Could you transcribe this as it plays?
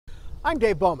I'm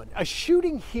Dave Bowman. A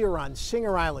shooting here on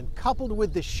Singer Island, coupled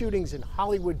with the shootings in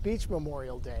Hollywood Beach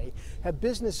Memorial Day, have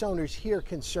business owners here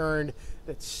concerned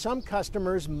that some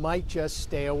customers might just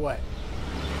stay away.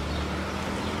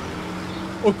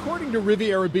 According to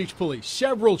Riviera Beach Police,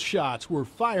 several shots were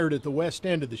fired at the west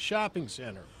end of the shopping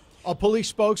center. A police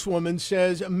spokeswoman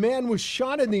says a man was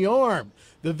shot in the arm.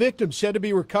 The victim said to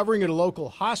be recovering at a local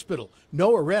hospital.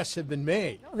 No arrests have been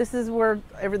made. This is where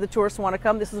the tourists want to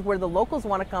come. This is where the locals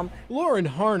want to come. Lauren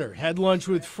Harner had lunch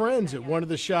with friends at one of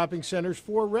the shopping center's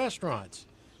 4 restaurants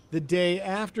the day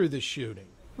after the shooting.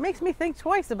 It makes me think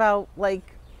twice about,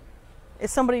 like, is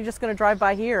somebody just going to drive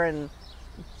by here and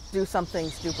do something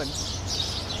stupid?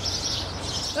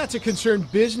 That's a concern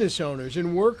business owners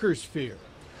and workers fear.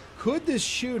 Could this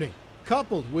shooting,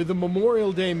 coupled with the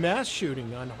Memorial Day mass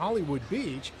shooting on Hollywood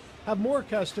Beach, have more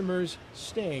customers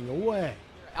staying away?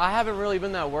 I haven't really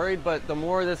been that worried, but the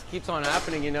more this keeps on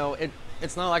happening,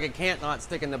 it's not like it can't not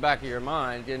stick in the back of your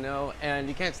mind, and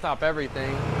you can't stop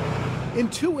everything. In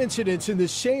 2 incidents in the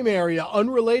same area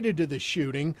unrelated to the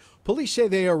shooting, police say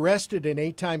they arrested an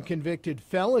 8-time convicted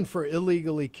felon for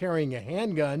illegally carrying a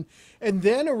handgun and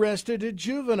then arrested a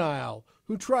juvenile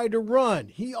who tried to run.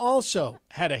 He also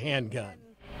had a handgun.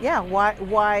 Yeah,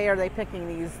 why are they picking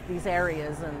these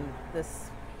areas and this,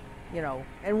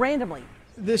 and randomly?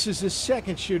 This is the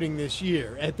second shooting this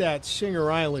year at that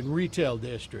Singer Island retail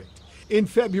district. In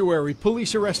February,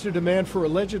 police arrested a man for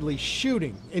allegedly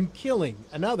shooting and killing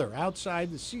another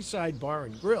outside the Seaside Bar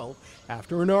and Grill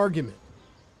after an argument.